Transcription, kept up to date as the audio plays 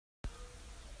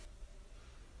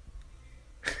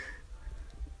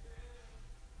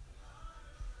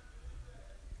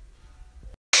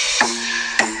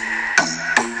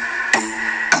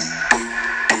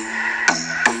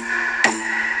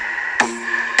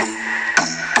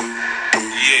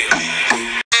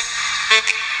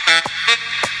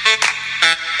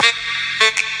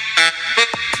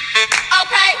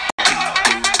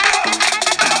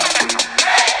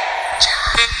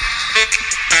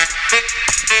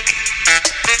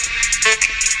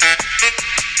Okay.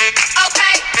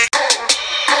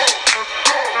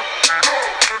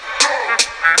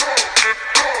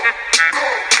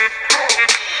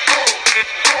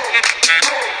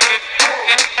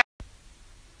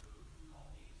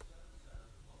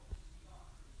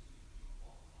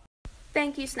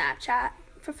 Thank you, Snapchat,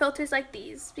 for filters like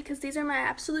these, because these are my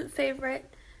absolute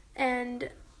favorite, and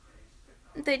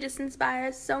they just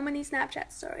inspire so many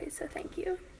Snapchat stories, so thank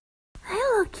you. Hi,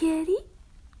 little kitty.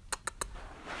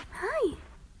 Hi.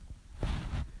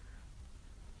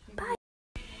 Bye.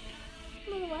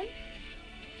 Little one.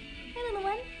 Hi, little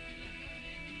one.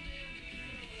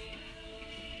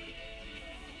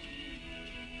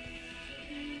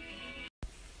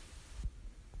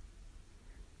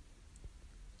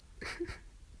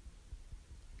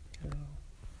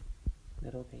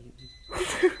 Hello, little baby.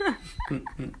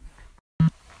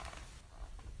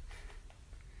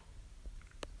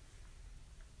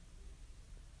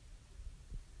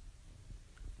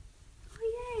 Oh,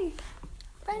 yay.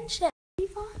 Friendship.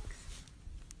 Fox.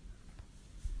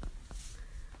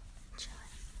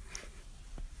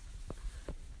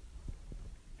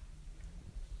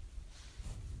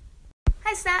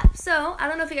 Hi, Snap. So, I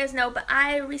don't know if you guys know, but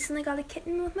I recently got a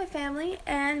kitten with my family,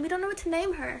 and we don't know what to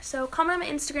name her. So, comment on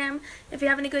my Instagram if you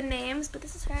have any good names, but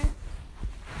this is her.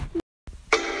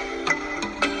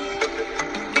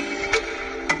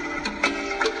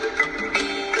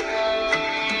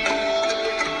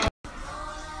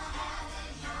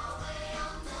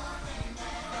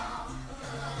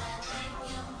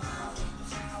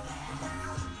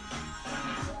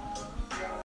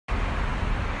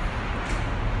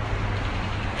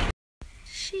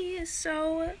 She is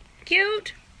so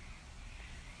cute.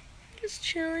 Just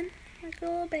chilling like a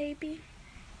little baby.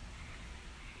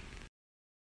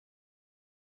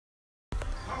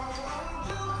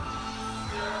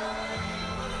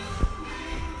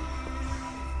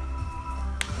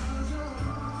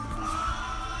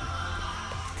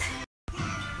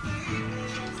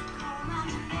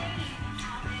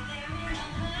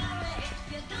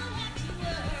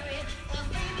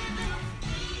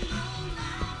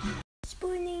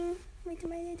 Spooning with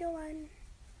my little one.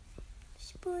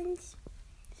 Spoons.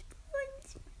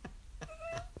 Spoons.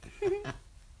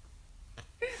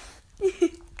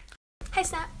 Hi,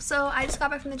 Snap. So I just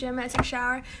got back from the gym and I took a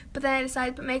shower, but then I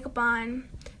decided to put makeup on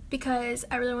because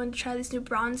I really wanted to try this new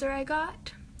bronzer I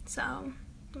got. So I'm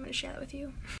going to share that with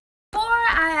you. Before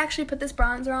I actually put this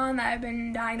bronzer on that I've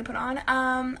been dying to put on,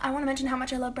 I want to mention how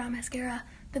much I love brown mascara.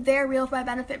 The They're Real by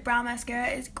Benefit brown mascara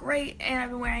is great, and I've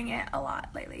been wearing it a lot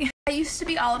lately. I used to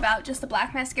be all about just the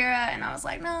black mascara, and I was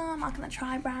like, no, I'm not going to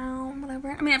try brown,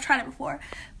 whatever. I mean, I've tried it before,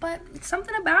 but it's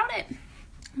something about it.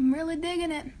 I'm really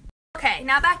digging it. Okay,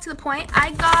 now back to the point.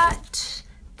 I got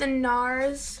the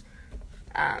NARS,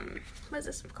 what is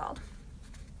this called?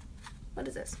 What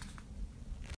is this?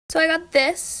 So I got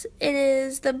this. It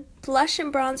is the Blush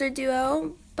and Bronzer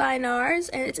Duo by NARS,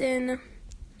 and it's in,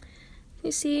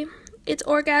 you see, it's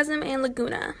Orgasm and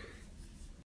Laguna.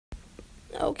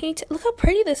 Oh, can you look how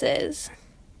pretty this is.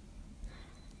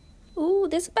 Ooh,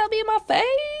 this is about to be in my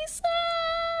face.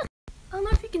 Ah! I don't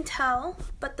know if you can tell,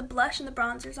 but the blush and the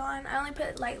bronzer's on. I only put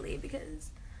it lightly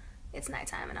because it's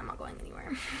nighttime and I'm not going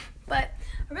anywhere. But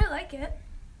I really like it.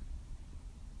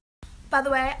 By the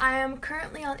way, I am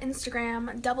currently on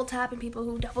Instagram double tapping people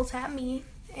who double tap me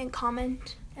and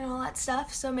comment and all that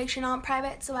stuff. So make sure you're not on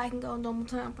private so I can go and double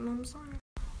tap and I'm sorry.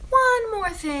 One more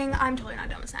thing, I'm totally not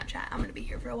done with Snapchat. I'm gonna be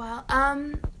here for a while.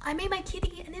 I made my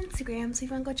kitty an Instagram, so if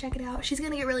you wanna go check it out. She's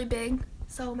gonna get really big,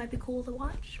 so it might be cool to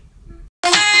watch.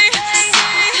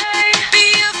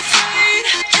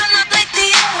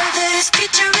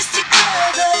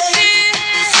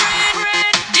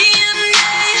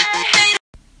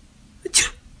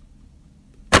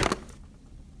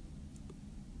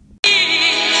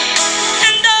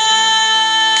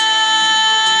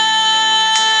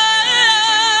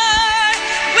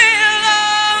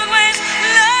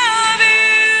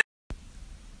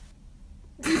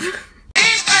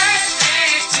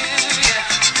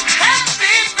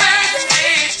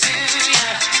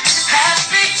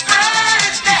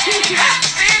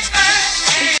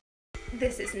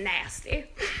 This is nasty.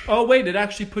 Oh wait, it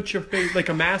actually puts your face, like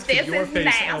a mask of your face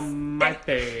nasty. on my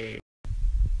face.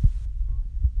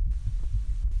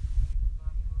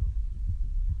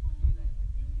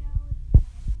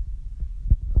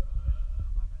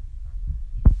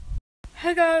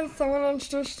 Hey guys, someone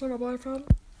introduced to my boyfriend.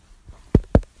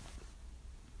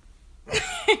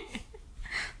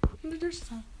 Introduce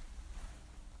him.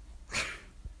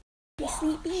 You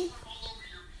sleepy?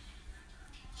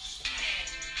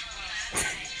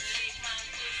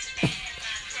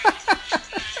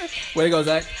 Way to go,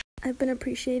 Zach. I've been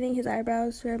appreciating his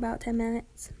eyebrows for about 10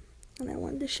 minutes, and I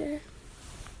wanted to share.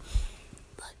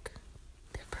 Look,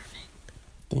 they're perfect.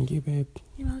 Thank you, babe.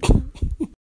 You're welcome.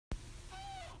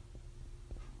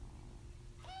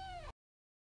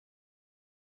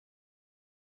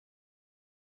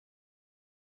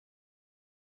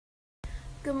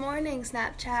 Good morning,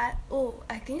 Snapchat. Oh,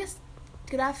 I think it's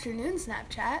good afternoon,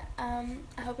 Snapchat.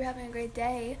 I hope you're having a great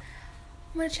day.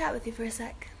 I'm gonna chat with you for a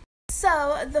sec.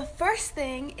 So, the first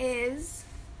thing is...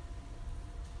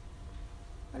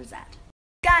 what is that?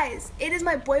 Guys, it is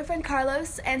my boyfriend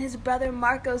Carlos and his brother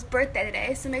Marco's birthday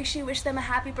today, so make sure you wish them a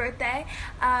happy birthday.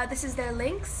 This is their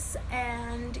links,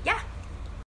 and yeah.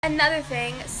 Another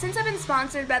thing, since I've been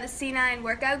sponsored by the C9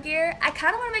 workout gear, I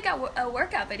kind of want to make a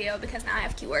workout video because now I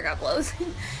have cute workout clothes.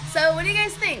 So what do you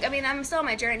guys think? I mean, I'm still on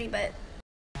my journey, but...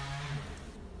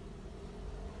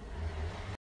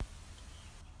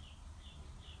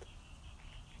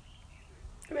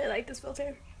 I really like this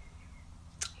filter.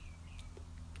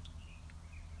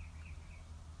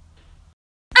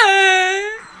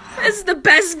 This is the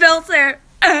best filter.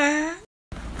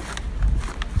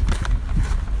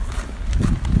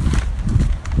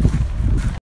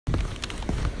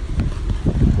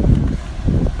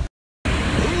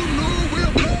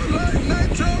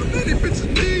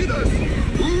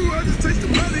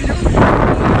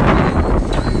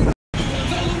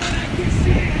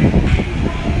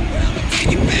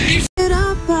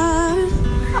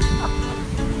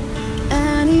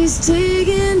 And he's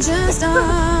taking just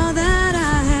all that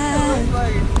I have.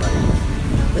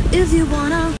 But if you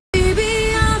wanna,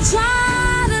 baby, I'll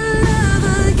try to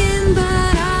love again.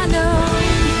 But I know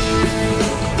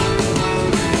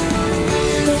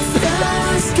the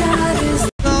first got is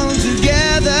on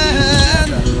together,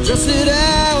 just sit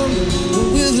down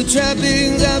with the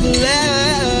trappings of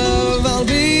love. I'll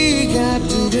be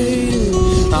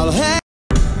captivated. I'll have